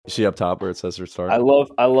You see up top where it says restart? I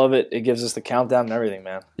love it. It gives us the countdown and everything,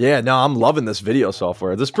 man. Yeah, no, I'm loving this video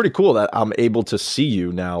software. This is pretty cool that I'm able to see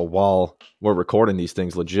you now while we're recording these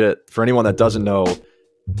things legit. For anyone that doesn't know,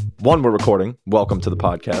 one, we're recording. Welcome to the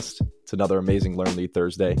podcast. It's another amazing Learn Lead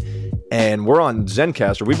Thursday. And we're on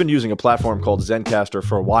Zencastr. We've been using a platform called Zencastr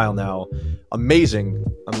for a while now. Amazing.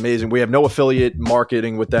 We have no affiliate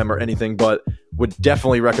marketing with them or anything, but would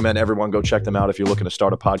definitely recommend everyone go check them out if you're looking to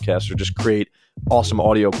start a podcast or just create awesome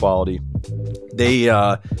audio quality. They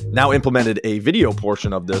now implemented a video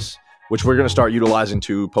portion of this, which we're going to start utilizing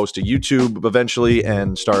to post to YouTube eventually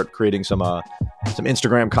and start creating some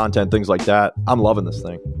Instagram content, things like that. I'm loving this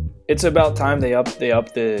thing. It's about time they up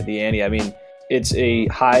the ante. I mean, it's a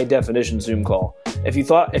high definition Zoom call. If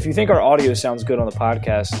you think our audio sounds good on the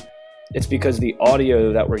podcast, it's because the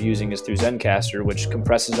audio that we're using is through Zencastr, which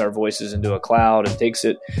compresses our voices into a cloud and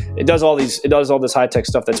it does all this high tech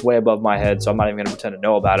stuff that's way above my head. So I'm not even going to pretend to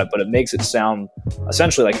know about it, but it makes it sound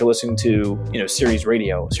essentially like you're listening to,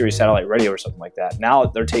 Sirius satellite radio or something like that. Now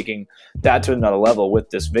they're taking that to another level with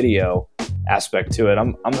this video aspect to it.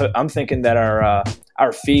 I'm thinking that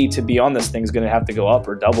our fee to be on this thing is going to have to go up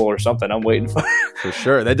or double or something. I'm waiting for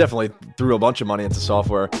sure. They definitely threw a bunch of money into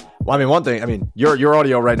software. Well, your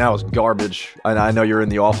audio right now is garbage. I know you're in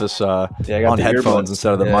the office on headphones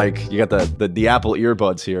instead of the mic. You got the Apple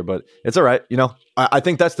earbuds here, but it's all right. I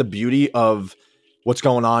think that's the beauty of what's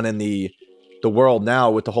going on in the world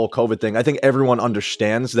now with the whole COVID thing. I think everyone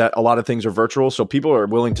understands that a lot of things are virtual, so people are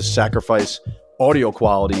willing to sacrifice audio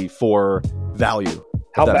quality for value.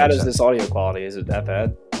 How bad is this audio quality? Is it that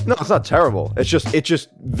bad? No, it's not terrible. It's just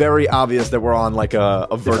very obvious that we're on like a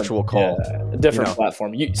virtual call. Yeah, a different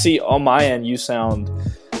platform. You see, on my end, you sound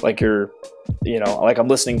like you're, like I'm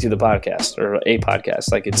listening to the podcast or a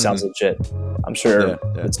podcast. Like it sounds legit. I'm sure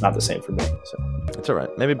it's not the same for me. So it's all right.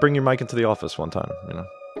 Maybe bring your mic into the office one time.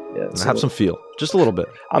 Yeah, have some feel, just a little bit.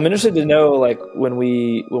 I'm interested to know, like when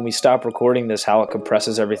we stop recording this, how it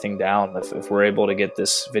compresses everything down. If we're able to get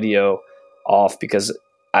this video off, because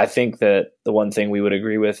I think that the one thing we would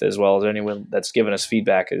agree with, as well as anyone that's given us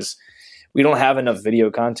feedback, is we don't have enough video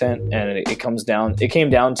content, and it came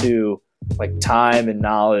down to like time and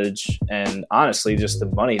knowledge, and honestly, just the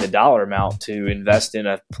money, the dollar amount to invest in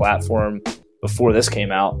a platform before this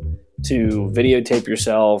came out to videotape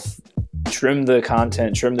yourself, trim the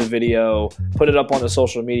content, trim the video, put it up on the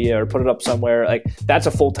social media or put it up somewhere. Like that's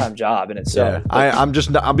a full-time job in itself. Yeah,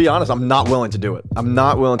 I'll be honest, I'm not willing to do it. I'm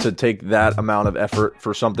not willing to take that amount of effort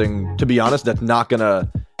for something, to be honest,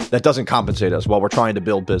 that doesn't compensate us while we're trying to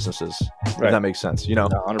build businesses. Right. If that makes sense,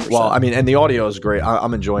 100%. Well, and the audio is great.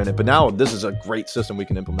 I'm enjoying it, but now this is a great system we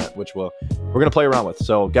can implement, which we're going to play around with.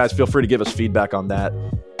 So guys, feel free to give us feedback on that.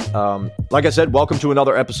 Like I said, welcome to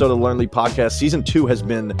another episode of the Learn Lead Podcast. Season 2 has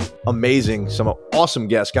been amazing. Some awesome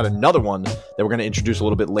guests. Got another one that we're going to introduce a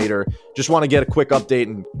little bit later. Just want to get a quick update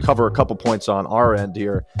and cover a couple points on our end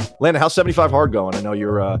here. Landon, how's 75 Hard going? I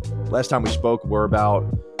know last time we spoke, we're about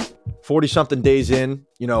 40-something days in.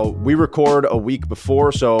 We record a week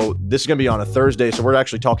before, so this is going to be on a Thursday, so we're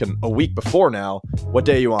actually talking a week before now. What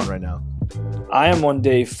day are you on right now? I am on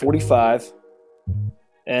day 45.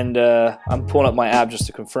 And I'm pulling up my app just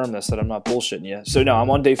to confirm this, that I'm not bullshitting you. So no, I'm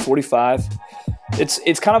on day 45.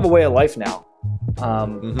 It's kind of a way of life now.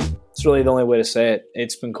 It's really the only way to say it.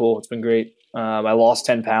 It's been cool. It's been great. I lost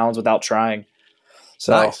 10 pounds without trying.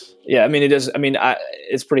 So nice. Yeah, it is.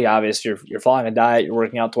 It's pretty obvious. You're following a diet. You're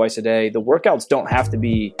working out twice a day. The workouts don't have to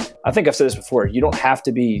be. I think I've said this before. You don't have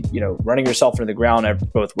to be, running yourself into the ground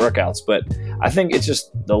at both workouts. But I think it's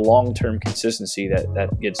just the long-term consistency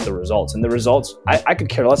that gets the results. And the results, I could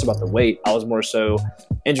care less about the weight. I was more so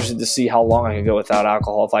interested to see how long I could go without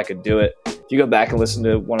alcohol, if I could do it. If you go back and listen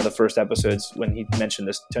to one of the first episodes when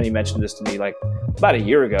Tony mentioned this to me like about a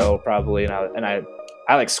year ago, probably, and I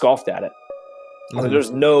like scoffed at it. I was like,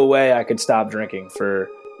 there's no way I could stop drinking for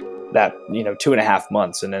that, 2.5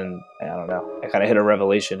 months. And then, I don't know, I kind of hit a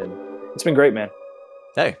revelation, and it's been great, man.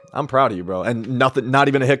 Hey, I'm proud of you, bro. And not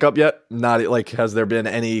even a hiccup yet? Not like, has there been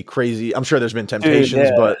any crazy, I'm sure there's been temptations,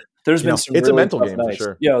 but there's been some it's really a mental game nights.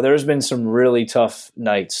 for sure. There's been some really tough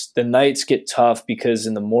nights. The nights get tough because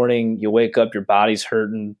in the morning you wake up, your body's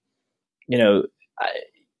hurting. You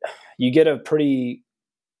get a pretty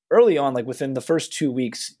early on, like within the first 2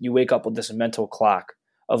 weeks, you wake up with this mental clock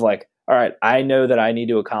of like, all right, I know that I need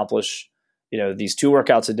to accomplish, these 2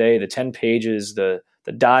 workouts a day, the 10 pages, the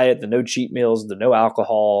diet, the no cheat meals, the no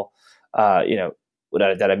alcohol. Did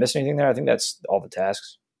I miss anything there? I think that's all the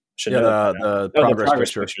tasks. The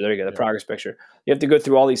progress picture. There you go. The progress picture. You have to go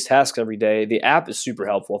through all these tasks every day. The app is super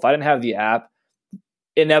helpful. If I didn't have the app,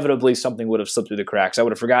 inevitably something would have slipped through the cracks. I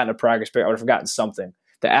would have forgotten a progress picture. I would have forgotten something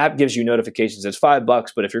The app gives you notifications. It's $5,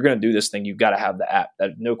 but if you're going to do this thing, you've got to have the app.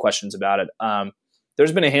 No questions about it.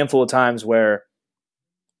 There's been a handful of times where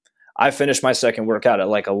I finished my second workout at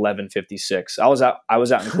like 11:56. I was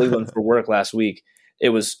out in Cleveland for work last week. It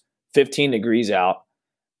was 15 degrees out.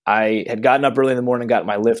 I had gotten up early in the morning, got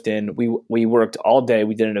my lift in. We worked all day.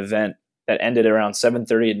 We did an event that ended around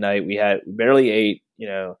 7:30 at night. We barely ate,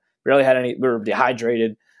 barely had any. We were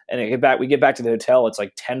dehydrated. And we get back to the hotel. It's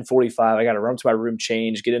like 10:45. I got to run to my room,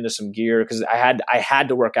 change, get into some gear because I had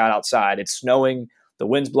to work out outside. It's snowing, the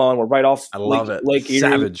wind's blowing. We're right off. I love it. Lake Erie.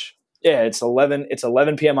 Savage. Yeah, it's 11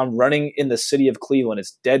 p.m. I'm running in the city of Cleveland.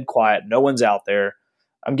 It's dead quiet. No one's out there.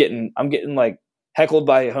 I'm getting like heckled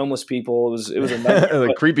by homeless people. It was a nightmare.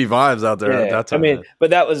 The creepy vibes out there at that time. But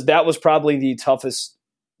that was probably the toughest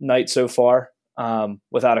night so far,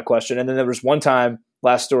 without a question. And then there was one time,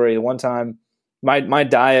 last story, one time my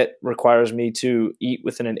diet requires me to eat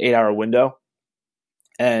within an 8-hour window.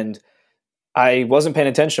 And I wasn't paying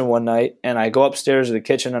attention one night, and I go upstairs to the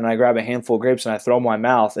kitchen and I grab a handful of grapes and I throw them in my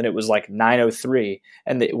mouth, and it was like 9:03.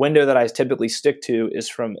 And the window that I typically stick to is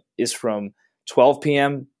from 12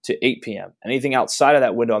 p.m. to 8 p.m. Anything outside of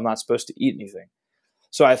that window, I'm not supposed to eat anything.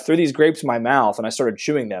 So I threw these grapes in my mouth and I started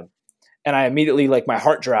chewing them. And I immediately, like, my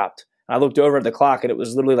heart dropped. And I looked over at the clock and it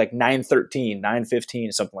was literally like 9:13,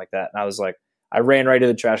 9:15, something like that. And I was like, I ran right to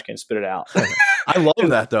the trash can, spit it out. I love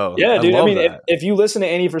that though. Yeah, dude. I mean, if you listen to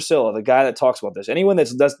Andy Frisella, the guy that talks about this, anyone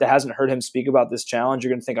that hasn't heard him speak about this challenge,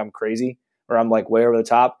 you're going to think I'm crazy or I'm like way over the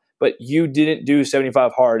top. But you didn't do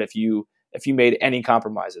 75 hard if you made any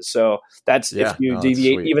compromises. So that's if you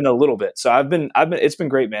deviate even a little bit. So it's been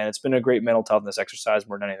great, man. It's been a great mental toughness exercise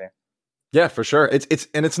more than anything. Yeah, for sure.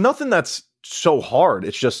 It's nothing that's so hard.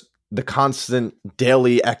 It's just the constant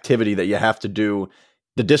daily activity that you have to do,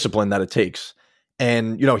 the discipline that it takes.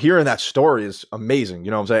 And, hearing that story is amazing.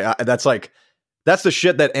 You know what I'm saying? That's the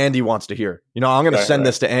shit that Andy wants to hear. I'm going to send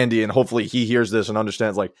this to Andy and hopefully he hears this and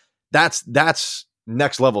understands like that's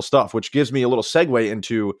next level stuff, which gives me a little segue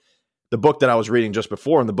into the book that I was reading just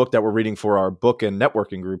before and the book that we're reading for our book and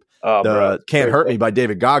networking group, Can't Hurt Me by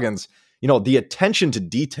David Goggins. The attention to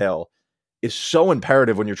detail is so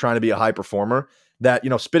imperative when you're trying to be a high performer that,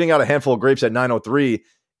 spitting out a handful of grapes at 9:03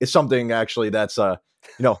 is something actually that's,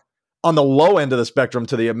 on the low end of the spectrum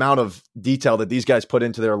to the amount of detail that these guys put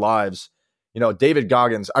into their lives. David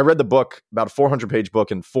Goggins, I read the book, about a 400-page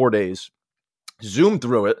book in 4 days, zoomed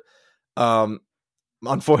through it.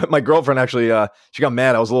 My girlfriend actually, she got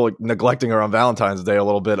mad. I was a little neglecting her on Valentine's Day a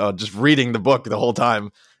little bit, just reading the book the whole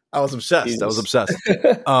time. I was obsessed. Jesus. I was obsessed.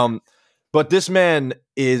 But this man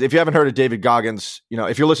is, if you haven't heard of David Goggins,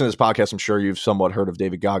 if you're listening to this podcast, I'm sure you've somewhat heard of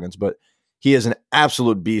David Goggins, but he is an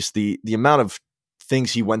absolute beast. The amount of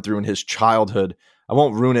things he went through in his childhood, I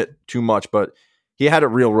won't ruin it too much, but he had it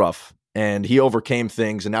real rough and he overcame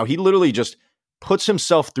things. And now he literally just puts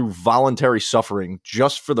himself through voluntary suffering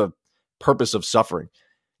just for the purpose of suffering,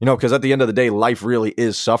 because at the end of the day, life really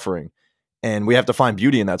is suffering. And we have to find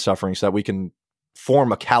beauty in that suffering so that we can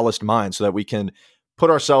form a calloused mind, so that we can put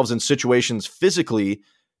ourselves in situations physically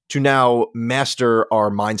to now master our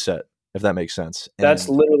mindset, if that makes sense. And that's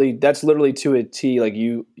literally to a T. Like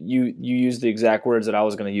you use the exact words that I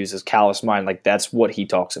was going to use, as callous mind. Like that's what he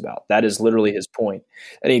talks about. That is literally his point.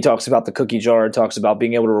 And he talks about the cookie jar, talks about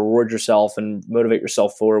being able to reward yourself and motivate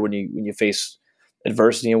yourself forward when you face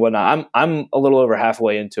adversity and whatnot. I'm a little over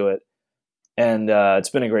halfway into it, and it's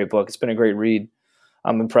been a great book. It's been a great read.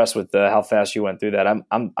 I'm impressed with how fast you went through that.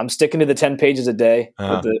 I'm sticking to the 10 pages a day,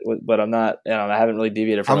 but I'm not. I haven't really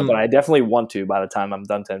deviated from it. But I definitely want to by the time I'm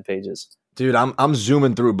done 10 pages. Dude, I'm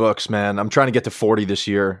zooming through books, man. I'm trying to get to 40 this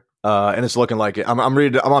year, and it's looking like it. I'm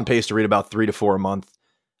on pace to read about 3 to 4 a month,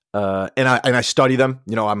 and I study them.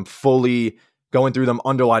 I'm fully going through them,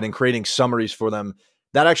 underlining, creating summaries for them.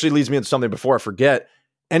 That actually leads me into something before I forget.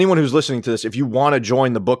 Anyone who's listening to this, if you want to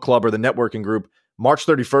join the book club or the networking group, March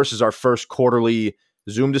 31st is our first quarterly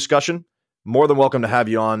Zoom discussion. More than welcome to have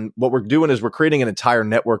you on. What we're doing is we're creating an entire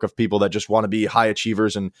network of people that just want to be high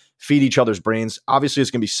achievers and feed each other's brains. Obviously,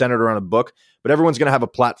 it's going to be centered around a book, but everyone's going to have a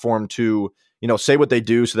platform to, say what they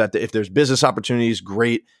do, so that if there's business opportunities,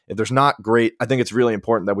 great. If there's not, great. I think it's really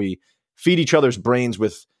important that we feed each other's brains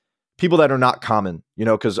with people that are not common,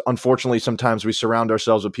 because unfortunately, sometimes we surround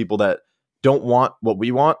ourselves with people that don't want what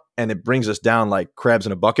we want, and it brings us down like crabs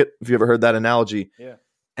in a bucket. If you ever heard that analogy. Yeah.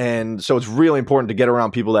 And so it's really important to get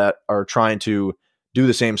around people that are trying to do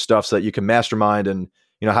the same stuff so that you can mastermind and,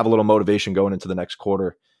 have a little motivation going into the next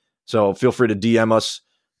quarter. So feel free to DM us.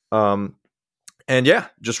 And yeah,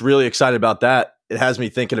 just really excited about that. It has me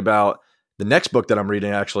thinking about the next book that I'm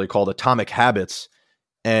reading, actually, called Atomic Habits.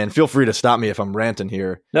 And feel free to stop me if I'm ranting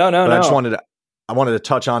here. No. I I wanted to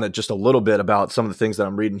touch on it just a little bit about some of the things that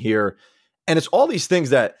I'm reading here. And it's all these things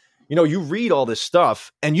that, you read all this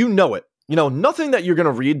stuff and you know it. Nothing that you're going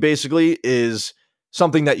to read basically is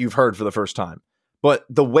something that you've heard for the first time. But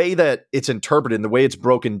the way that it's interpreted and the way it's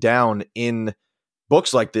broken down in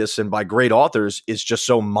books like this and by great authors is just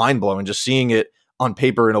so mind-blowing, just seeing it on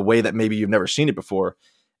paper in a way that maybe you've never seen it before.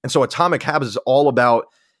 And so Atomic Habits is all about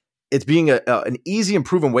it's being an easy and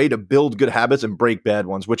proven way to build good habits and break bad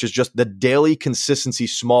ones, which is just the daily consistency,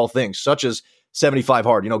 small things, such as 75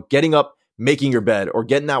 hard, getting up, making your bed, or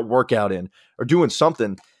getting that workout in, or doing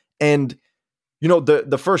something. And,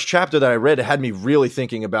 the first chapter that I read, it had me really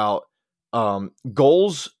thinking about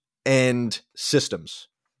goals and systems,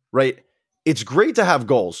 right? It's great to have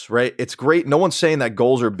goals, right? It's great. No one's saying that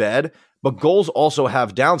goals are bad, but goals also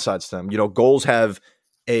have downsides to them. Goals have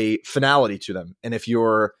a finality to them. And if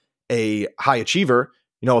you're a high achiever,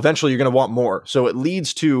 eventually you're going to want more. So it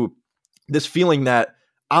leads to this feeling that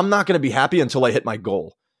I'm not going to be happy until I hit my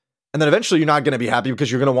goal. And then eventually you're not going to be happy because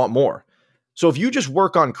you're going to want more. So if you just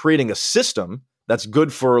work on creating a system that's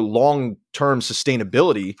good for long-term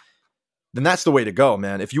sustainability, then that's the way to go,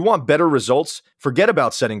 man. If you want better results, forget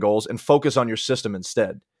about setting goals and focus on your system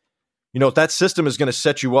instead. If that system is going to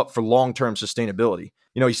set you up for long-term sustainability.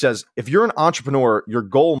 He says, if you're an entrepreneur, your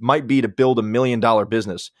goal might be to build $1 million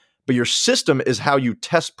business, but your system is how you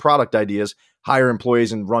test product ideas, hire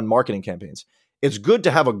employees, and run marketing campaigns. It's good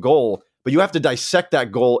to have a goal, but you have to dissect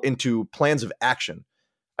that goal into plans of action.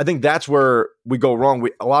 I think that's where we go wrong.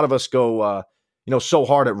 A lot of us go, so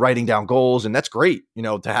hard at writing down goals, and that's great,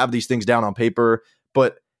 to have these things down on paper.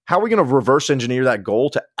 But how are we going to reverse engineer that goal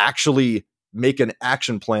to actually make an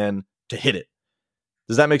action plan to hit it?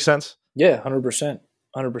 Does that make sense? Yeah, 100%.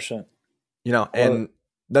 100%. And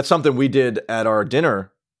that's something we did at our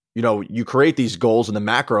dinner. You create these goals in the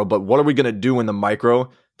macro, but what are we going to do in the micro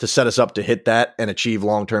to set us up to hit that and achieve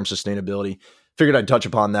long-term sustainability? Figured I'd touch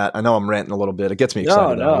upon that. I know I'm ranting a little bit. It gets me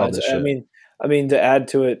excited. No, I love this shit. I mean, to add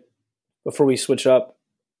to it, before we switch up,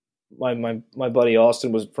 my buddy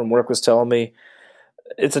Austin from work was telling me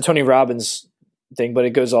it's a Tony Robbins thing, but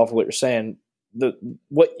it goes off of what you're saying.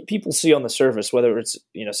 What people see on the surface, whether it's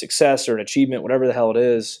success or an achievement, whatever the hell it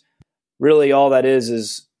is, really all that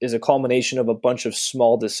is a culmination of a bunch of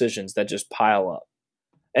small decisions that just pile up.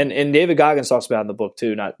 And David Goggins talks about it in the book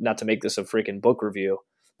too, not to make this a freaking book review,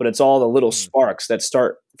 but it's all the little sparks that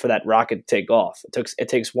start for that rocket to take off. It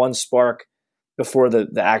takes one spark before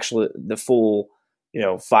the full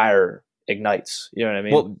fire ignites. You know what I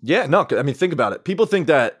mean? Well, yeah, no, I mean, think about it. People think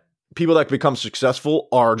that people that become successful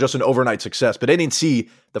are just an overnight success, but they didn't see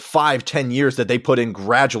the 5-10 years that they put in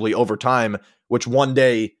gradually over time, which one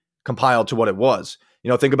day compiled to what it was.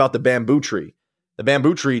 Think about the bamboo tree. The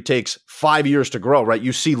bamboo tree takes 5 years to grow, right?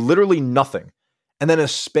 You see literally nothing. And then in a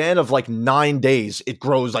span of like 9 days, it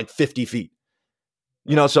grows like 50 feet.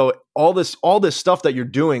 So all this stuff that you're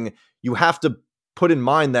doing, you have to put in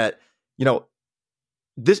mind that,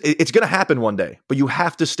 it's going to happen one day, but you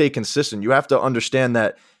have to stay consistent. You have to understand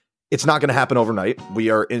that it's not going to happen overnight.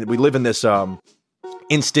 We live in this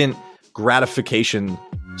instant gratification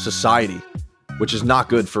society, which is not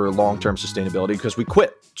good for long-term sustainability because we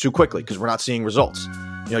quit too quickly because we're not seeing results.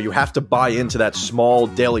 You have to buy into that small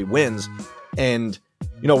daily wins. And,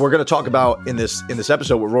 we're going to talk about in this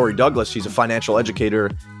episode with Rory Douglas. He's a financial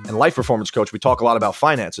educator and life performance coach. We talk a lot about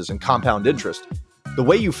finances and compound interest. The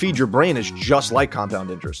way you feed your brain is just like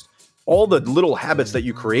compound interest. All the little habits that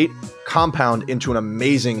you create compound into an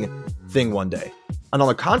amazing thing one day. And on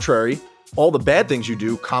the contrary, all the bad things you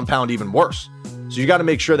do compound even worse. So you got to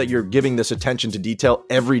make sure that you're giving this attention to detail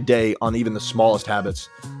every day on even the smallest habits.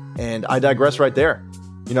 And I digress right there.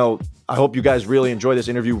 I hope you guys really enjoy this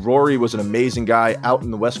interview. Rory was an amazing guy out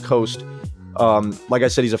in the West Coast. Like I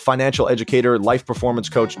said, he's a financial educator, life performance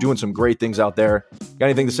coach, doing some great things out there. Got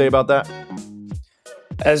anything to say about that?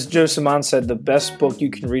 As Joe Simon said, the best book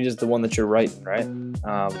you can read is the one that you're writing, right?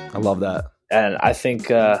 I love that. And I think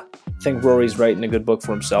Rory's writing a good book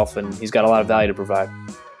for himself, and he's got a lot of value to provide.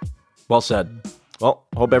 Well said. Well,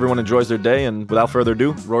 hope everyone enjoys their day, and without further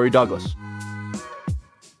ado, Rory Douglas.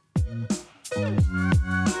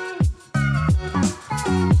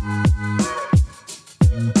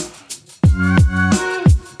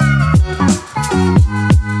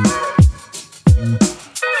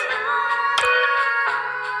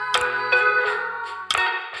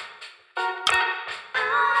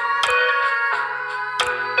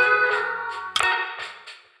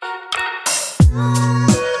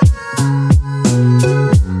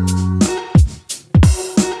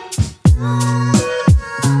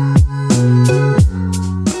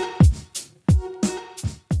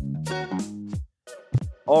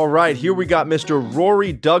 right, here we got Mr.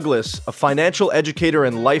 Rory Douglas, a financial educator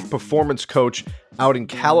and life performance coach out in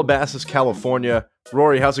Calabasas, California.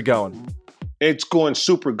 Rory, how's it going? It's going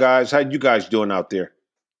super, guys. How you guys doing out there?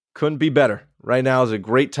 Couldn't be better. Right now is a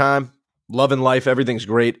great time. Loving life. Everything's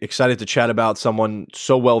great. Excited to chat about someone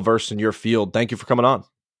so well-versed in your field. Thank you for coming on.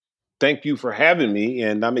 Thank you for having me,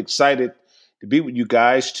 and I'm excited to be with you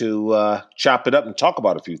guys to chop it up and talk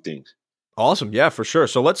about a few things. Awesome. Yeah, for sure.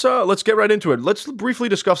 So let's get right into it. Let's briefly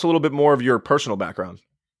discuss a little bit more of your personal background.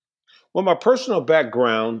 Well, my personal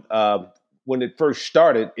background, when it first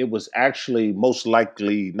started, it was actually most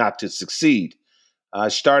likely not to succeed. I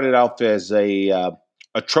started off as a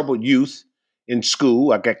troubled youth in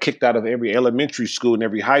school. I got kicked out of every elementary school and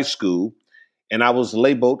every high school. And I was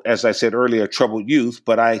labeled, as I said earlier, troubled youth,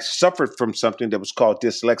 but I suffered from something that was called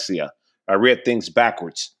dyslexia. I read things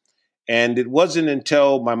backwards. And it wasn't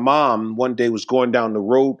until my mom one day was going down the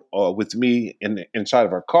road with me inside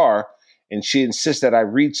of her car, and she insisted I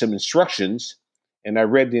read some instructions, and I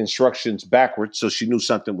read the instructions backwards, so she knew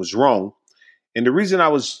something was wrong. And the reason I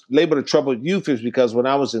was labeled a troubled youth is because when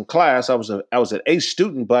I was in class, I was an A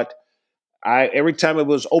student, but every time it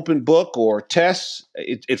was open book or tests,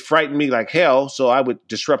 it frightened me like hell. So I would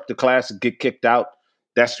disrupt the class and get kicked out.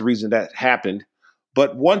 That's the reason that happened.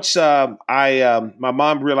 But once my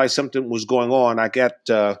mom realized something was going on, I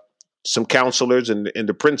got some counselors and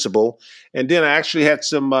the principal, and then I actually had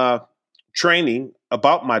some training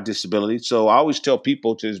about my disability. So I always tell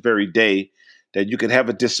people to this very day that you can have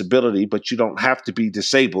a disability, but you don't have to be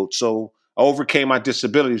disabled. So I overcame my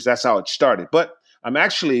disabilities. That's how it started. But I'm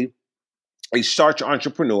actually a starch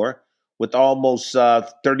entrepreneur with almost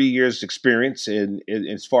 30 years experience in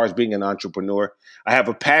as far as being an entrepreneur. I have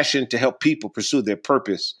a passion to help people pursue their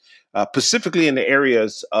purpose, specifically in the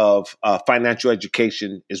areas of financial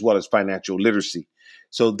education as well as financial literacy.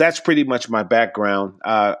 So that's pretty much my background.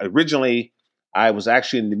 Originally, I was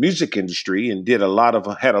actually in the music industry and had a lot of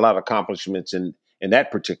accomplishments in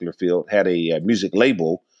that particular field. Had a music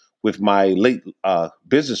label with my late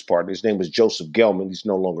business partner. His name was Joseph Gelman. He's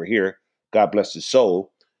no longer here. God bless his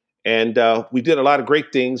soul. And we did a lot of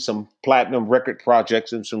great things, some platinum record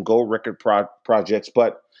projects and some gold record projects.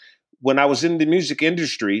 But when I was in the music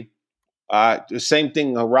industry, the same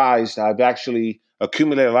thing arose. I've actually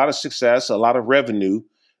accumulated a lot of success, a lot of revenue,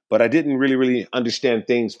 but I didn't really understand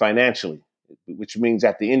things financially, which means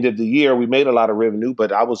at the end of the year, we made a lot of revenue,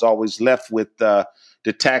 but I was always left with the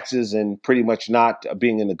taxes and pretty much not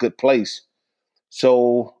being in a good place.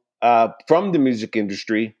 So from the music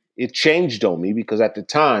industry, it changed on me because at the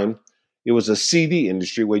time it was a CD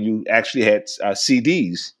industry where you actually had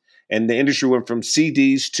CDs, and the industry went from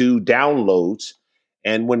CDs to downloads.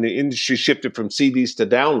 And when the industry shifted from CDs to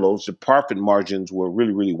downloads, the profit margins were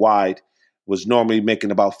really wide. Was normally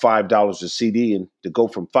making about $5 a CD, and to go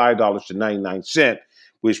from $5 to 99 cents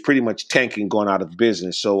was pretty much tanking, going out of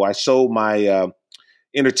business. So I sold my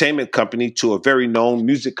entertainment company to a very known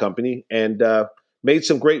music company and made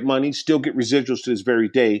some great money, still get residuals to this very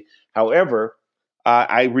day. However,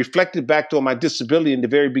 I reflected back on my disability in the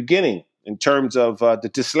very beginning in terms of the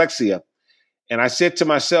dyslexia. And I said to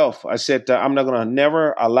myself, I'm not going to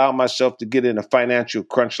never allow myself to get in a financial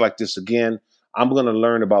crunch like this again. I'm going to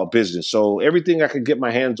learn about business. So everything I could get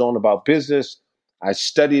my hands on about business, I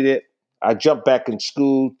studied it. I jumped back in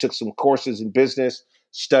school, took some courses in business,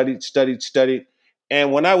 studied.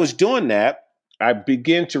 And when I was doing that, I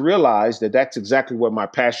began to realize that that's exactly what my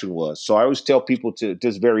passion was. So I always tell people to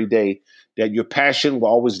this very day that your passion will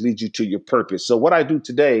always lead you to your purpose. So what I do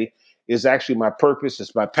today is actually my purpose.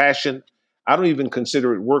 It's my passion. I don't even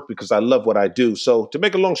consider it work because I love what I do. So to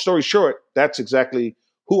make a long story short, that's exactly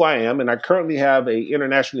who I am. And I currently have an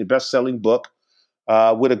internationally best-selling book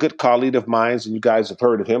with a good colleague of mine, and you guys have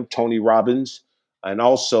heard of him, Tony Robbins, and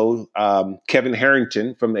also Kevin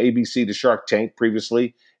Harrington from ABC to Shark Tank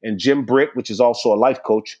previously, and Jim Britt, which is also a life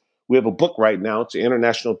coach. We have a book right now. It's an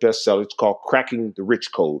international bestseller. It's called Cracking the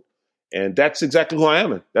Rich Code. And that's exactly who I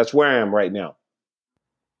am. And that's where I am right now.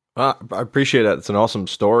 I appreciate that. It's an awesome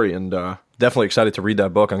story, and definitely excited to read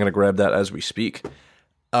that book. I'm going to grab that as we speak.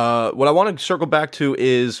 What I want to circle back to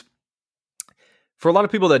is, for a lot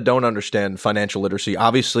of people that don't understand financial literacy,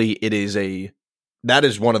 obviously that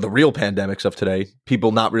is one of the real pandemics of today.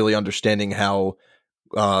 People not really understanding how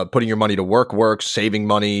putting your money to work works, saving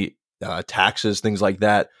money, taxes, things like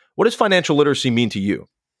that. What does financial literacy mean to you?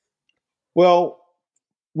 Well,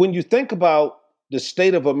 when you think about the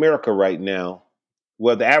state of America right now,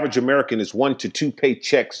 where the average American is 1 to 2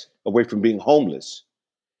 paychecks away from being homeless,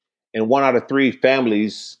 and 1 out of 3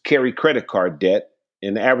 families carry credit card debt,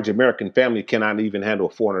 and the average American family cannot even handle a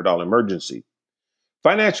 $400 emergency.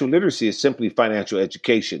 Financial literacy is simply financial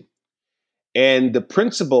education. And the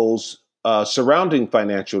principles surrounding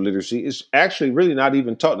financial literacy is actually really not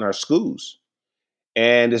even taught in our schools.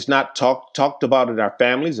 And it's not talked about in our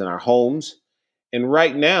families and our homes. And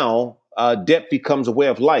right now, debt becomes a way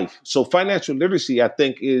of life. So financial literacy, I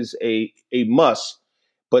think, is a must.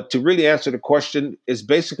 But to really answer the question, is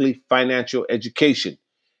basically financial education.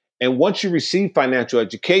 And once you receive financial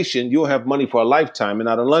education, you'll have money for a lifetime and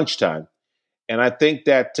not a lunchtime. And I think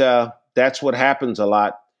that that's what happens a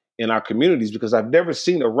lot in our communities because I've never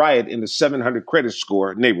seen a riot in the 700 credit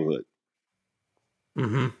score neighborhood.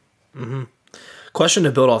 Mm-hmm. Mm-hmm. Question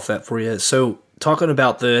to build off that for you. So talking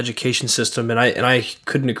about the education system, and I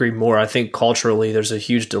couldn't agree more. I think culturally there's a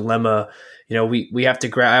huge dilemma. You know, we have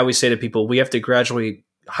to I always say to people, we have to graduate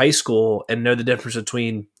high school and know the difference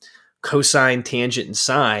between cosine, tangent, and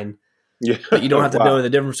sine. Yeah. But you don't have to Wow. know the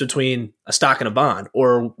difference between a stock and a bond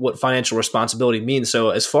or what financial responsibility means.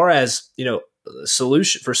 So as far as,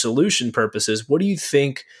 solution purposes, what do you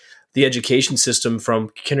think the education system from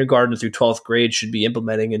kindergarten through 12th grade should be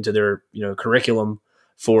implementing into their, curriculum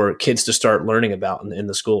for kids to start learning about in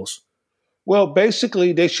the schools? Well,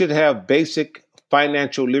 basically, they should have basic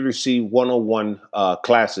financial literacy 101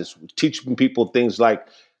 classes, teaching people things like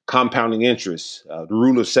compounding interest, the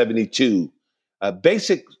rule of 72,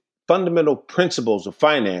 basic fundamental principles of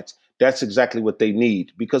finance. That's exactly what they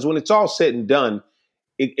need because when it's all said and done,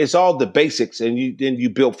 it's all the basics, and then you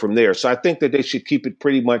build from there. So I think that they should keep it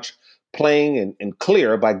pretty much plain and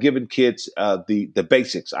clear by giving kids the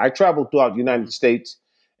basics. I travel throughout the United States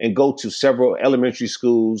and go to several elementary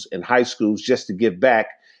schools and high schools just to give back.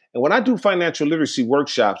 And when I do financial literacy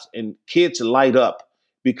workshops, and kids light up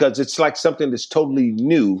because it's like something that's totally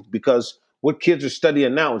new. Because what kids are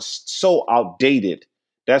studying now is so outdated.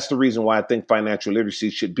 That's the reason why I think financial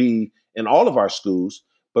literacy should be in all of our schools.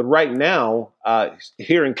 But right now,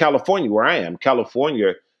 here in California, where I am,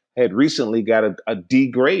 California had recently got a D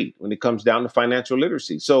grade when it comes down to financial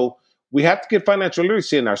literacy. So we have to get financial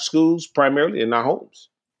literacy in our schools, primarily in our homes.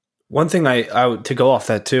 One thing I would to go off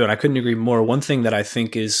that too, and I couldn't agree more. One thing that I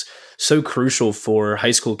think is so crucial for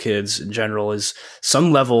high school kids in general is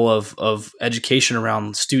some level of education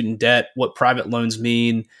around student debt, what private loans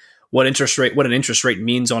mean, what an interest rate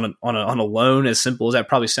means on a loan. As simple as that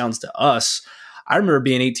probably sounds to us. I remember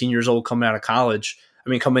being 18 years old, coming out of college.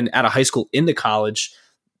 Coming out of high school into college.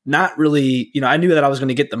 Not really, I knew that I was going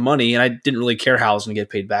to get the money and I didn't really care how I was going to get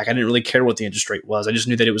paid back. I didn't really care what the interest rate was. I just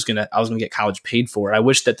knew that I was going to get college paid for. I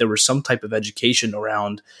wish that there was some type of education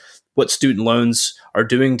around what student loans are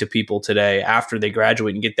doing to people today after they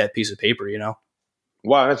graduate and get that piece of paper,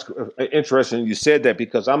 Wow, that's interesting. You said that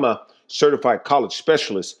because I'm a certified college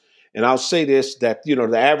specialist. And I'll say this, that,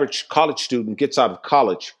 the average college student gets out of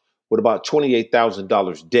college with about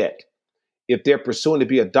 $28,000 debt. If they're pursuing to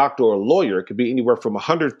be a doctor or a lawyer, it could be anywhere from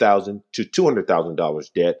 $100,000 to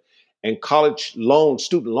 $200,000 debt. And college loans,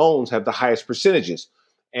 student loans, have the highest percentages.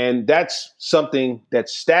 And that's something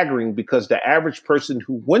that's staggering because the average person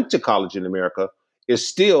who went to college in America is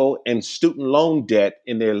still in student loan debt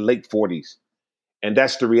in their late 40s. And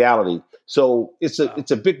that's the reality. So it's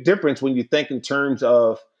a big difference when you think in terms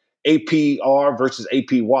of APR versus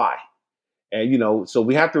APY. And, so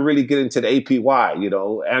we have to really get into the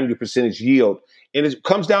APY, annual percentage yield. And it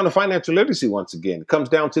comes down to financial literacy once again. It comes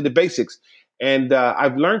down to the basics. And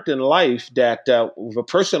I've learned in life that if a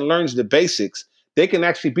person learns the basics, they can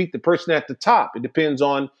actually beat the person at the top. It depends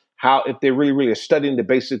on if they really, really are studying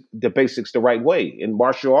the basics the right way. In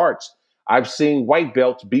martial arts, I've seen white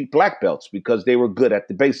belts beat black belts because they were good at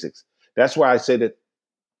the basics. That's why I say that,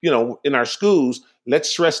 in our schools, let's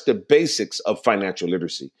stress the basics of financial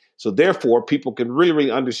literacy. So therefore, people can really,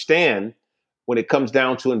 really understand when it comes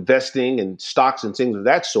down to investing in stocks and things of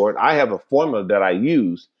that sort. I have a formula that I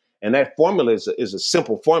use, and that formula is a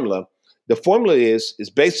simple formula. The formula is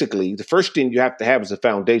basically the first thing you have to have is a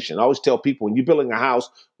foundation. I always tell people when you're building a house,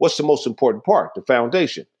 what's the most important part? The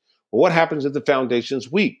foundation. Well, what happens if the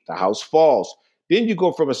foundation's weak? The house falls. Then you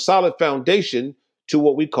go from a solid foundation to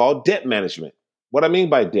what we call debt management. What I mean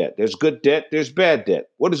by debt, there's good debt, there's bad debt.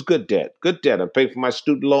 What is good debt? Good debt, I'm paying for my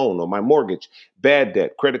student loan or my mortgage. Bad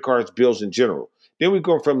debt, credit cards, bills in general. Then we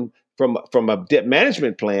go from a debt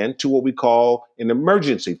management plan to what we call an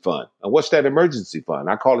emergency fund. And what's that emergency fund?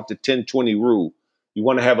 I call it the 10-20 rule. You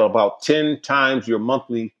want to have about 10 times your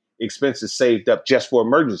monthly expenses saved up just for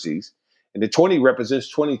emergencies. And the 20 represents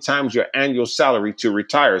 20 times your annual salary to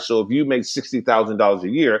retire. So if you make $60,000 a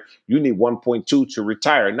year, you need 1.2 to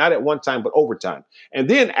retire, not at one time, but over time. And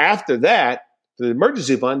then after that, the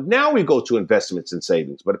emergency fund, now we go to investments and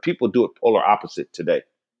savings. But people do it polar opposite today.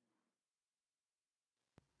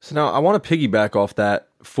 So now I want to piggyback off that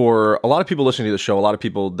for a lot of people listening to the show, a lot of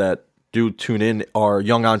people that do tune in are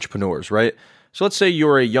young entrepreneurs, right? So let's say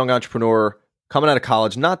you're a young entrepreneur coming out of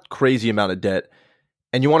college, not crazy amount of debt,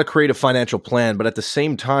 and you want to create a financial plan. But at the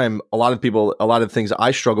same time, a lot of things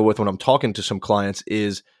I struggle with when I'm talking to some clients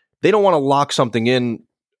is they don't want to lock something in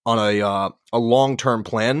on a long-term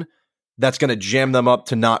plan that's going to jam them up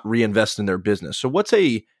to not reinvest in their business. So what's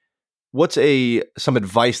some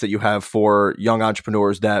advice that you have for young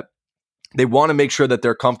entrepreneurs that they want to make sure that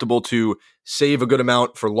they're comfortable to save a good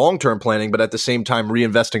amount for long-term planning, but at the same time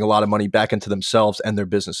reinvesting a lot of money back into themselves and their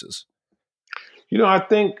businesses? I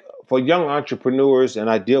think for young entrepreneurs, and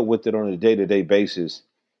I deal with it on a day-to-day basis,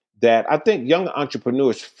 that I think young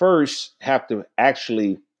entrepreneurs first have to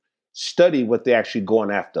actually study what they're actually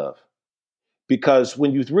going after. Because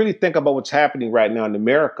when you really think about what's happening right now in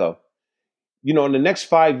America, in the next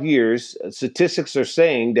 5 years, statistics are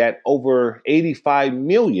saying that over 85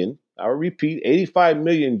 million, I'll repeat, 85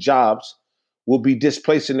 million jobs will be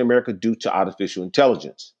displaced in America due to artificial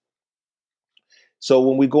intelligence. So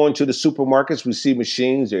when we go into the supermarkets, we see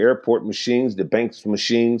machines, the airport machines, the banks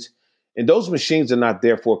machines, and those machines are not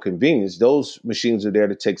there for convenience. Those machines are there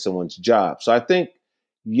to take someone's job. So I think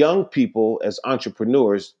young people as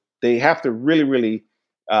entrepreneurs, they have to really, really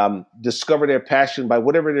discover their passion by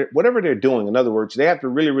whatever they're doing. In other words, they have to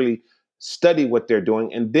really, really study what they're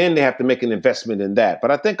doing, and then they have to make an investment in that.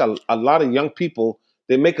 But I think a lot of young people,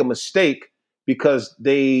 they make a mistake because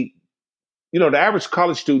the average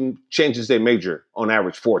college student changes their major on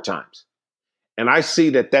average 4 times. And I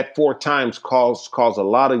see that 4 times cause a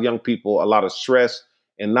lot of young people a lot of stress,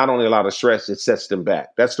 and not only a lot of stress, it sets them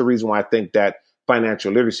back. That's the reason why I think that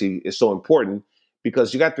financial literacy is so important,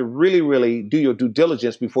 because you got to really, really do your due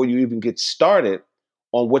diligence before you even get started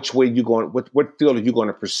on which way you're going, what field are you going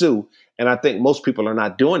to pursue. And I think most people are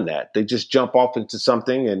not doing that. They just jump off into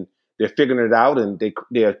something and they're figuring it out, and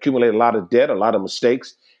they accumulate a lot of debt, a lot of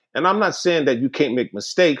mistakes. And I'm not saying that you can't make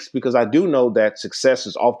mistakes, because I do know that success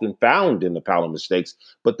is often found in the pile of mistakes.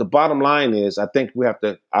 But the bottom line is, I think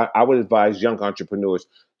I would advise young entrepreneurs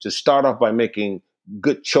to start off by making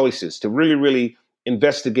good choices, to really, really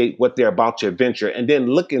investigate what they're about to venture, and then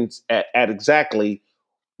looking at exactly,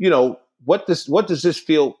 what does this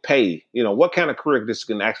field pay? What kind of career this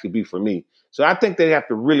can actually be for me? So I think they have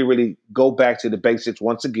to really, really go back to the basics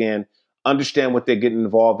once again, understand what they're getting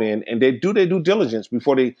involved in, and they do their due diligence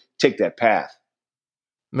before they take that path.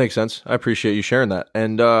 Makes sense. I appreciate you sharing that.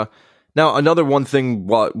 And now another one thing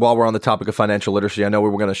while we're on the topic of financial literacy, I know we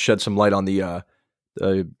were going to shed some light on the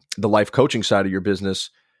life coaching side of your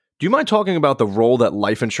business. Do you mind talking about the role that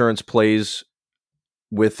life insurance plays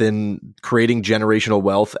within creating generational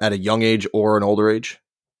wealth at a young age or an older age?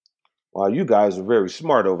 Wow, you guys are very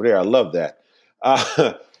smart over there. I love that.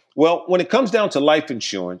 Well, when it comes down to life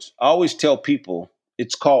insurance, I always tell people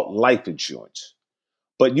it's called life insurance.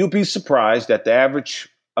 But you'll be surprised that the average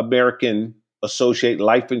American associate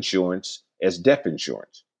life insurance as death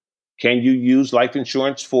insurance. Can you use life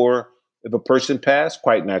insurance for if a person passed?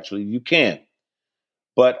 Quite naturally, you can.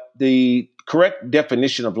 But the correct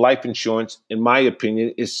definition of life insurance, in my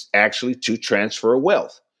opinion, is actually to transfer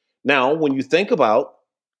wealth. Now, when you think about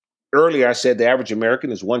earlier, I said the average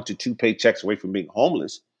American is 1 to 2 paychecks away from being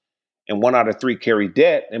homeless, and 1 out of 3 carry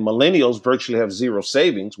debt, and millennials virtually have zero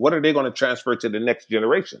savings. What are they going to transfer to the next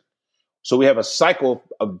generation? So we have a cycle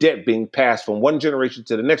of debt being passed from one generation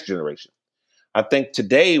to the next generation. I think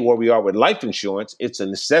today, where we are with life insurance, it's a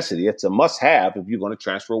necessity. It's a must-have if you're going to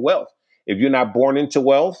transfer wealth. If you're not born into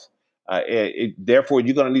wealth, therefore,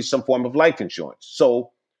 you're going to need some form of life insurance.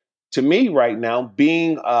 So to me right now,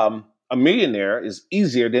 being a millionaire is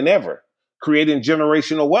easier than ever. Creating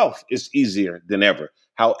generational wealth is easier than ever.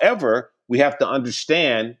 However, we have to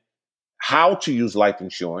understand how to use life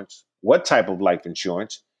insurance, what type of life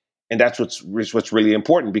insurance, and that's what's really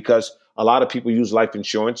important, because a lot of people use life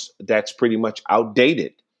insurance that's pretty much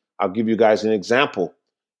outdated. I'll give you guys an example.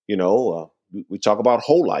 We talk about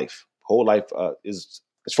whole life. Whole life is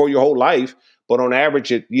for your whole life, but on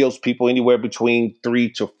average, it yields people anywhere between 3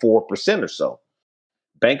 to 4% or so.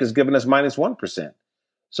 Bank is giving us minus 1%.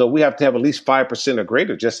 So we have to have at least 5% or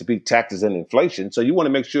greater just to beat taxes and inflation. So you want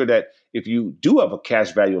to make sure that if you do have a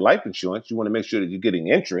cash value life insurance, you want to make sure that you're getting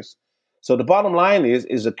interest. So the bottom line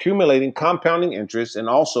is accumulating compounding interest and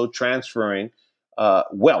also transferring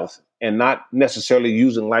wealth, and not necessarily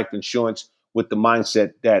using life insurance with the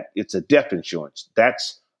mindset that it's a death insurance.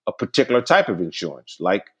 That's a particular type of insurance,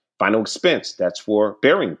 like final expense. That's for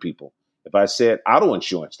burying people. If I said auto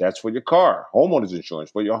insurance, that's for your car, homeowners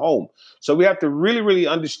insurance for your home. So we have to really, really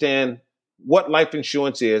understand what life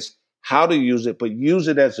insurance is, how to use it, but use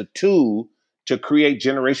it as a tool to create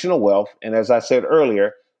generational wealth. And as I said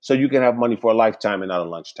earlier, so you can have money for a lifetime and not a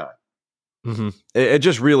lunchtime. It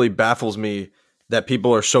just really baffles me that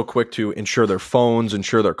people are so quick to insure their phones,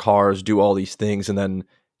 insure their cars, do all these things, and then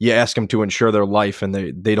you ask them to insure their life, and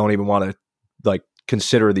they don't even want to like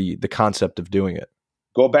consider the concept of doing it.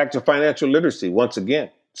 Go back to financial literacy once again.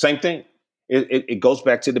 Same thing. It goes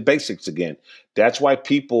back to the basics again. That's why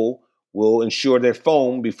people will insure their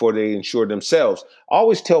phone before they insure themselves. I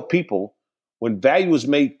always tell people when value is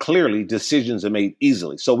made clearly, decisions are made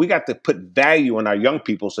easily. So we got to put value in our young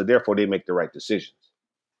people, so therefore they make the right decisions.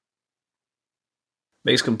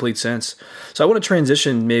 Makes complete sense. So I want to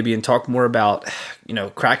transition maybe and talk more about,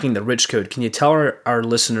 cracking the rich code. Can you tell our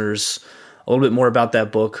listeners a little bit more about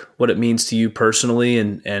that book, what it means to you personally,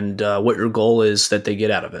 and what your goal is that they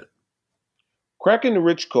get out of it? Cracking the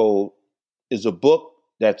Rich Code is a book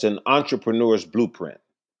that's an entrepreneur's blueprint.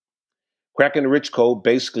 Cracking the Rich Code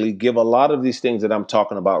basically give a lot of these things that I'm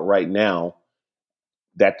talking about right now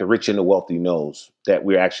that the rich and the wealthy knows that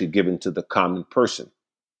we're actually giving to the common person.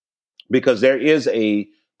 Because there is a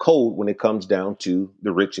code when it comes down to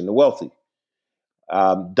the rich and the wealthy.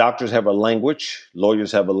 Doctors have a language,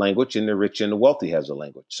 lawyers have a language, and the rich and the wealthy has a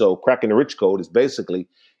language. So cracking the rich code is basically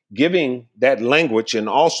giving that language and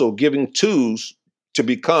also giving tools to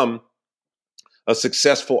become a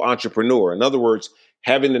successful entrepreneur. In other words,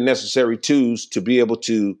 having the necessary tools to be able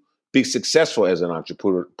to be successful as an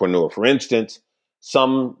entrepreneur. For instance,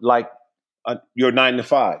 some like your 9 to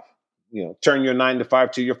 5, turn your 9 to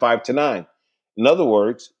 5 to your 5 to 9. In other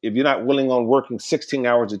words, if you're not willing on working 16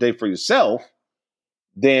 hours a day for yourself,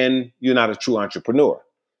 then you're not a true entrepreneur.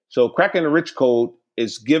 So cracking the rich code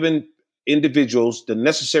is giving individuals the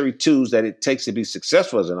necessary tools that it takes to be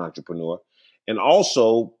successful as an entrepreneur, and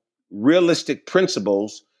also realistic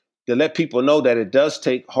principles to let people know that it does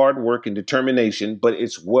take hard work and determination, but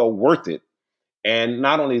it's well worth it. And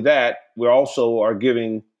not only that, we also are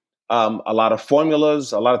giving a lot of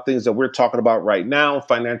formulas, a lot of things that we're talking about right now,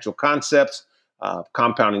 financial concepts,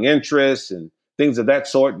 compounding interest and things of that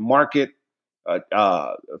sort, market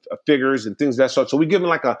figures and things of that sort. So we give them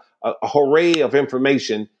like a array of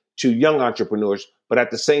information to young entrepreneurs. But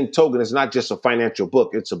at the same token, it's not just a financial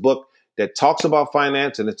book. It's a book that talks about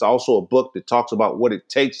finance, and it's also a book that talks about what it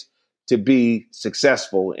takes to be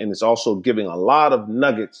successful. And it's also giving a lot of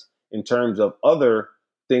nuggets in terms of other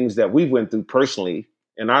things that we went through personally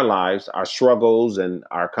in our lives, our struggles and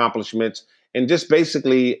our accomplishments. And just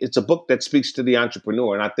basically, it's a book that speaks to the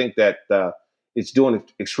entrepreneur. And I think that it's doing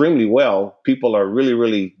extremely well. People are really,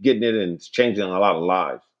 really getting it, and it's changing a lot of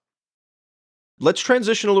lives. Let's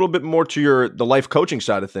transition a little bit more to the life coaching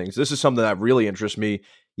side of things. This is something that really interests me.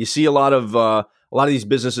 You see a lot of these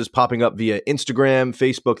businesses popping up via Instagram,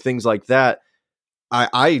 Facebook, things like that.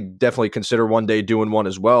 I definitely consider one day doing one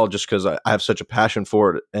as well, just because I have such a passion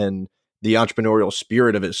for it, and the entrepreneurial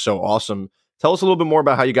spirit of it is so awesome. Tell us a little bit more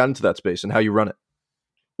about how you got into that space and how you run it.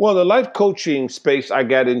 Well, the life coaching space I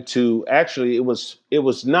got into, actually, it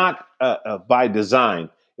was not by design.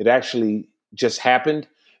 It actually just happened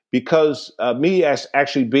because me as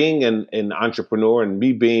actually being an entrepreneur, and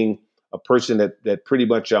me being a person that pretty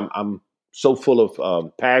much I'm so full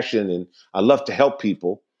of passion, and I love to help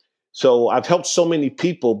people. So I've helped so many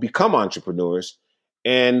people become entrepreneurs.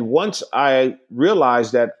 And once I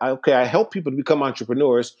realized that, I help people to become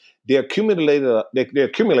entrepreneurs, they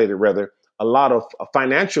accumulated rather a lot of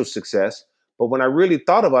financial success. But when I really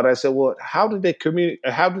thought about it, I said, well, how did they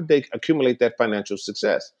accumulate that financial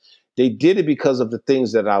success? They did it because of the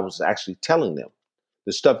things that I was actually telling them,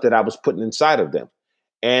 the stuff that I was putting inside of them.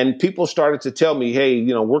 And people started to tell me, hey,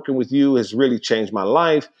 working with you has really changed my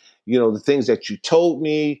life. The things that you told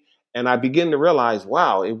me. And I began to realize,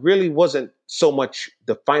 wow, it really wasn't so much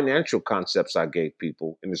the financial concepts I gave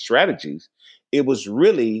people and the strategies. It was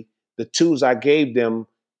really the tools I gave them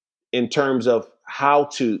in terms of how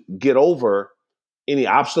to get over any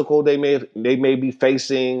obstacle they may be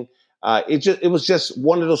facing. It was just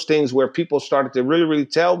one of those things where people started to really, really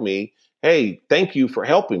tell me, hey, thank you for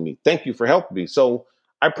helping me. Thank you for helping me. So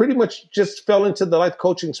I pretty much just fell into the life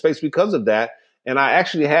coaching space because of that. And I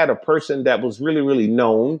actually had a person that was really, really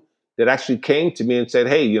known that actually came to me and said,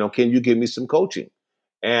 hey, can you give me some coaching?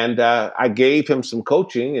 And I gave him some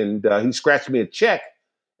coaching, and he scratched me a check.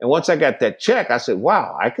 And once I got that check, I said,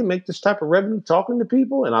 wow, I can make this type of revenue talking to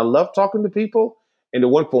people. And I love talking to people. And it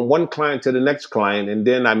went from one client to the next client. And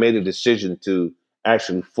then I made a decision to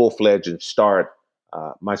actually full-fledged and start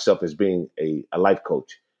myself as being a life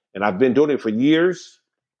coach. And I've been doing it for years.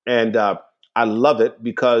 And I love it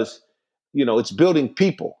because, it's building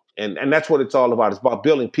people. And that's what it's all about. It's about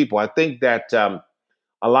building people. I think that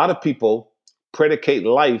a lot of people predicate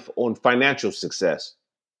life on financial success.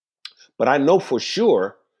 But I know for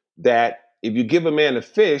sure that if you give a man a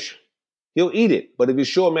fish, he'll eat it. But if you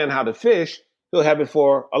show a man how to fish, he'll have it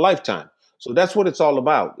for a lifetime. So that's what it's all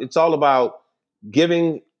about. It's all about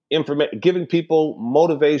giving giving people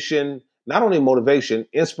motivation, not only motivation,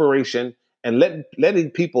 inspiration, and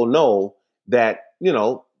letting people know that,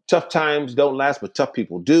 tough times don't last, but tough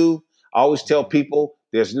people do. I always tell people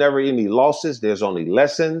there's never any losses, there's only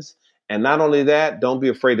lessons. And not only that, don't be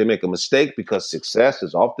afraid to make a mistake, because success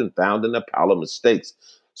is often found in a pile of mistakes.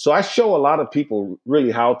 So I show a lot of people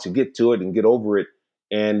really how to get to it and get over it.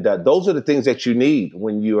 And those are the things that you need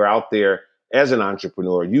when you are out there as an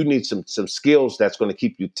entrepreneur. You need some skills that's going to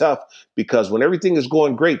keep you tough, because when everything is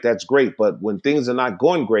going great, that's great. But when things are not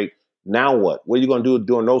going great, now what? What are you going to do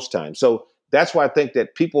during those times? So that's why I think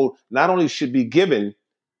that people not only should be given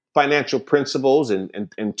financial principles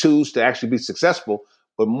and tools to actually be successful,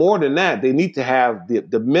 but more than that, they need to have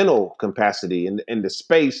the mental capacity and the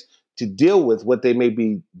space to deal with what they may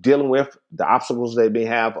be dealing with, the obstacles they may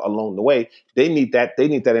have along the way. They need that. They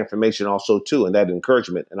need that information also too, and that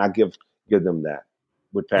encouragement. And I give them that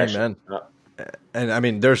with passion. Amen. And I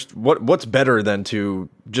mean, there's what's better than to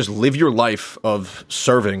just live your life of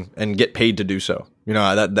serving and get paid to do so.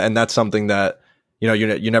 And that's something that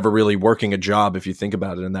you're never really working a job if you think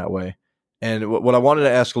about it in that way. And what I wanted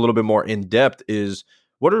to ask a little bit more in depth is,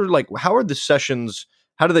 how are the sessions?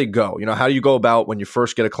 How do they go? How do you go about when you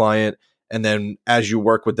first get a client, and then as you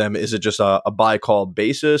work with them, is it just a by call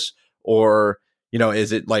basis, or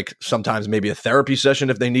is it like sometimes maybe a therapy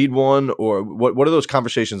session if they need one, or what are those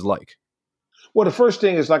conversations like? Well, the first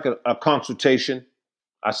thing is like a consultation.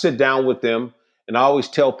 I sit down with them, and I always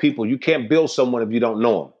tell people, you can't build someone if you don't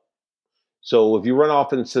know them. So if you run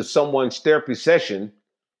off into someone's therapy session,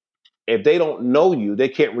 if they don't know you, they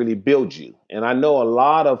can't really build you. And I know a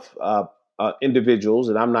lot of individuals,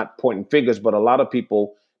 and I'm not pointing fingers, but a lot of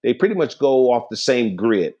people, they pretty much go off the same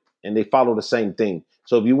grid and they follow the same thing.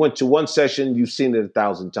 So if you went to one session, you've seen it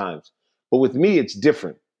 1,000 times. But with me, it's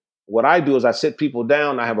different. What I do is I sit people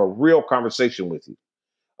down. I have a real conversation with you,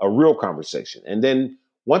 a real conversation. And then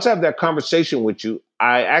once I have that conversation with you,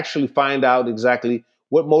 I actually find out exactly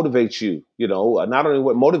what motivates you. Not only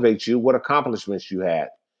what motivates you, what accomplishments you had.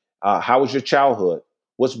 How was your childhood?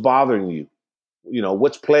 What's bothering you?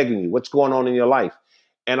 What's plaguing you? What's going on in your life?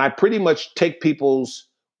 And I pretty much take people's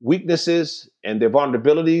weaknesses and their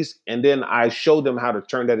vulnerabilities, and then I show them how to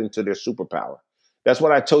turn that into their superpower. That's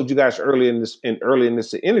what I told you guys early in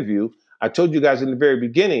this interview. I told you guys in the very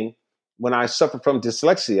beginning, when I suffered from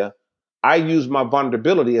dyslexia, I used my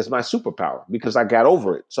vulnerability as my superpower because I got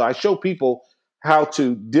over it. So I show people how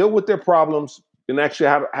to deal with their problems and actually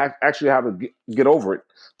how to get over it.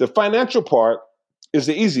 The financial part is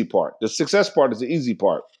the easy part. The success part is the easy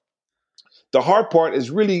part. The hard part is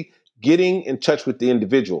really getting in touch with the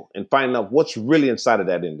individual and finding out what's really inside of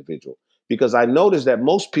that individual. Because I noticed that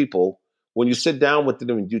most people, when you sit down with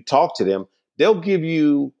them and you talk to them, they'll give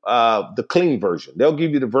you the clean version. They'll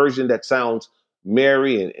give you the version that sounds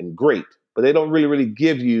merry and great, but they don't really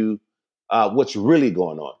give you what's really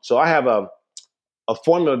going on. So I have a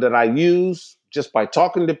formula that I use just by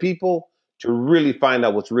talking to people to really find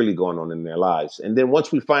out what's really going on in their lives. And then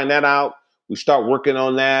once we find that out, we start working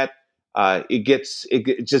on that.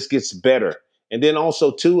 It just gets better. And then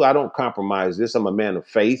also too, I don't compromise this. I'm a man of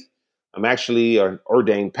faith. I'm actually an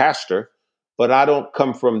ordained pastor, but I don't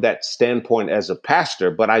come from that standpoint as a pastor,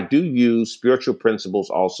 but I do use spiritual principles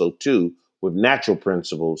also too, with natural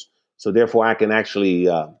principles. So therefore I can actually,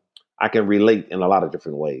 I can relate in a lot of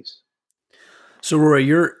different ways. So Rory,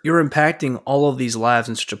 you're impacting all of these lives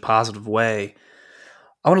in such a positive way.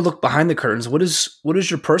 I want to look behind the curtains. What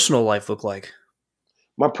does your personal life look like?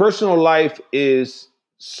 My personal life is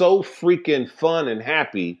so freaking fun and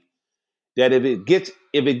happy that if it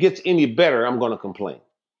gets any better, I'm going to complain.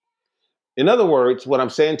 In other words, what I'm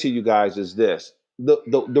saying to you guys is this: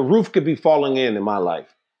 the roof could be falling in my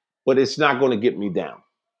life, but it's not going to get me down.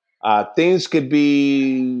 Things could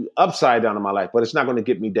be upside down in my life, but it's not going to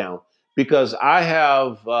get me down because I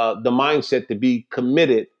have the mindset to be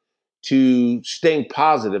committed to staying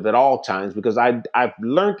positive at all times, because I've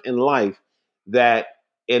learned in life that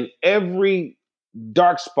in every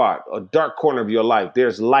dark spot or dark corner of your life,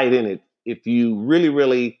 there's light in it. If you really,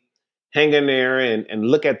 really hang in there and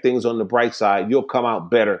look at things on the bright side, you'll come out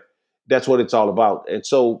better. That's what it's all about. And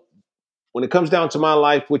so when it comes down to my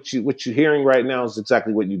life, what you're hearing right now is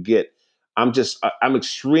exactly what you get. I'm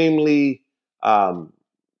extremely,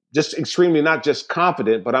 just extremely not just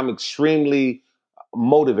confident, but I'm extremely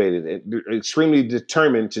motivated and extremely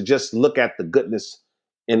determined to just look at the goodness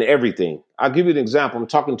in everything. I'll give you an example. I'm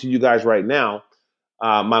talking to you guys right now.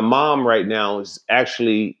 My mom right now is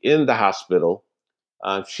actually in the hospital.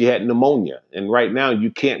 She had pneumonia, and right now you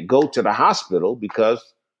can't go to the hospital because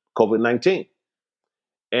COVID-19.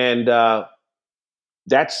 And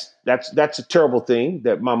that's a terrible thing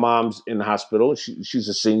that my mom's in the hospital. She's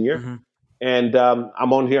a senior, Mm-hmm. and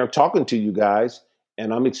I'm on here. I'm talking to you guys,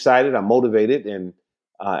 and I'm excited. I'm motivated, and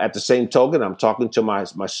at the same token, I'm talking to my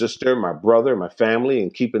sister, my brother, my family,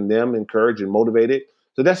 and keeping them encouraged and motivated.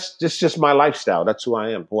 So that's just my lifestyle. That's who I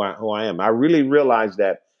am. Who I am. I really realized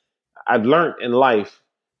that I've learned in life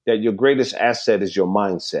that your greatest asset is your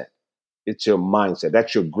mindset. It's your mindset.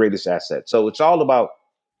 That's your greatest asset. So it's all about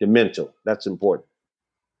the mental. That's important.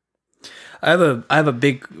 I have a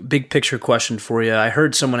big picture question for you. I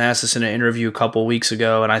heard someone ask this in an interview a couple of weeks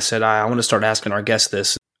ago, and I said I want to start asking our guests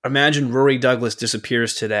this. Imagine Rory Douglas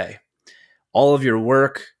disappears today. All of your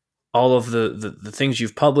work, all of the things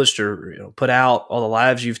you've published or put out, all the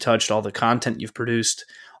lives you've touched, all the content you've produced,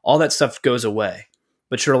 all that stuff goes away.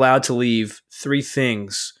 But you're allowed to leave 3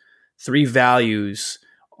 things, 3 values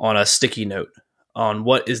on a sticky note on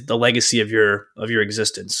what is the legacy of your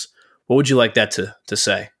existence. What would you like that to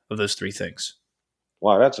say of those 3 things?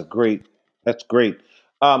 Wow, that's great.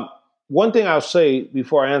 One thing I'll say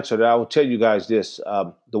before I answer that, I will tell you guys this.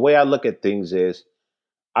 The way I look at things is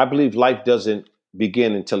I believe life doesn't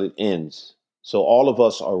begin until it ends. So all of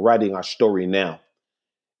us are writing our story now.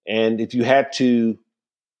 And if you had to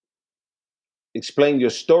explain your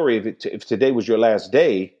story, if today was your last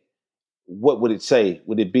day, what would it say?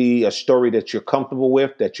 Would it be a story that you're comfortable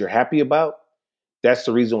with, that you're happy about? That's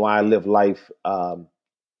the reason why I live life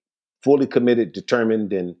fully committed,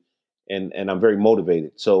 determined, and I'm very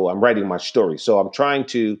motivated. So I'm writing my story. So I'm trying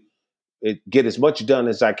to get as much done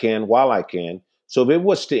as I can while I can. So if it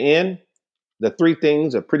was to end, the 3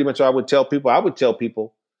 things are pretty much what I would tell people. I would tell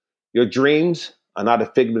people your dreams are not a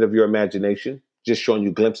figment of your imagination, just showing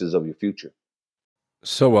you glimpses of your future.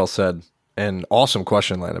 So well said, and awesome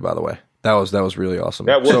question, Landon. By the way, that was really awesome.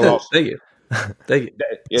 That was awesome. Thank you. Thank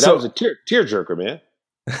you. That was a tear jerker, man.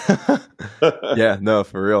 Yeah, no,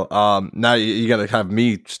 for real. Now you got to have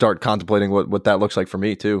me start contemplating what that looks like for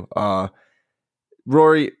me too.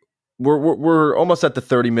 Rory, we're almost at the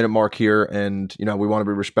 30-minute mark here, and we want to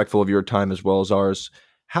be respectful of your time as well as ours.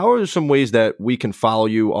 How are some ways that we can follow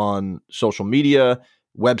you on social media,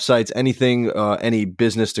 websites, anything, any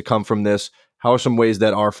business to come from this? How are some ways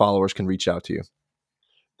that our followers can reach out to you?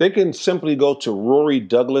 They can simply go to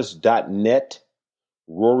rorydouglas.net.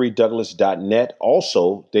 rorydouglas.net.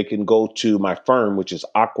 Also, they can go to my firm, which is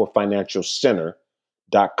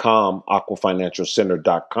aquafinancialcenter.com,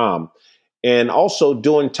 aquafinancialcenter.com. And also,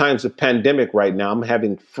 during times of pandemic right now, I'm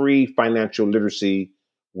having free financial literacy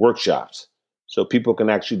workshops. So people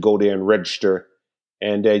can actually go there and register.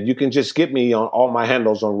 And you can just get me on all my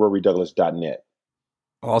handles on rorydouglas.net.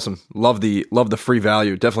 Awesome. Love the free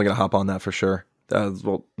value. Definitely going to hop on that for sure.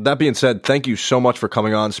 Well, that being said, thank you so much for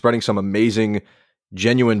coming on, spreading some amazing,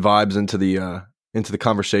 genuine vibes into the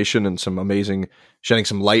conversation, and shedding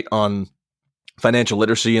some light on financial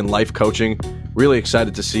literacy and life coaching. Really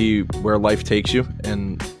excited to see where life takes you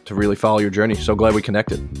and to really follow your journey. So glad we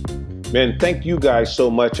connected. Man, thank you guys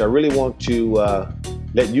so much. I really want to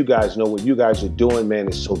let you guys know what you guys are doing, man.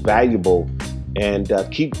 It's so valuable. And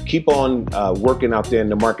keep on working out there in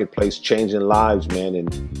the marketplace, changing lives, man, and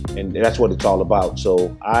that's what it's all about. So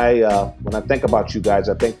when I think about you guys,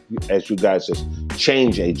 I think as you guys as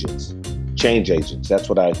change agents. That's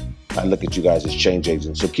what I look at you guys as change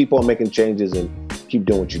agents. So keep on making changes and keep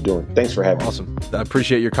doing what you're doing. Thanks for having me. Awesome. I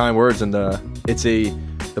appreciate your kind words, and the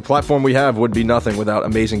platform we have would be nothing without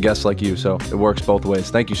amazing guests like you. So it works both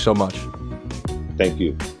ways. Thank you so much. Thank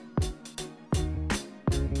you.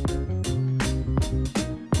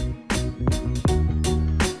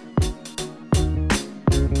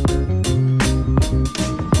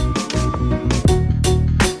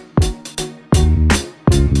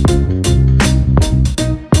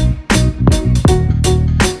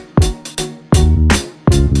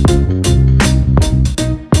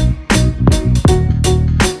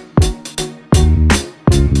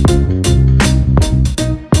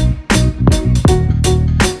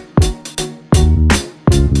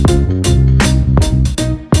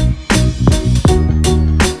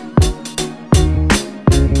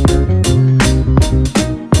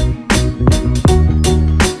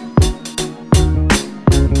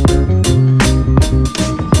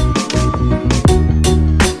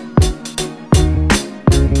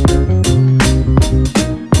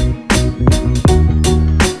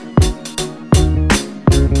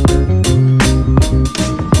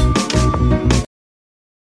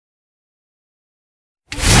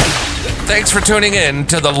 Thanks for tuning in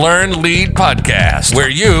to the Learn Lead podcast, where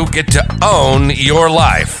you get to own your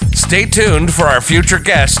life. Stay tuned for our future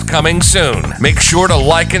guest coming soon. Make sure to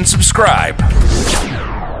like and subscribe.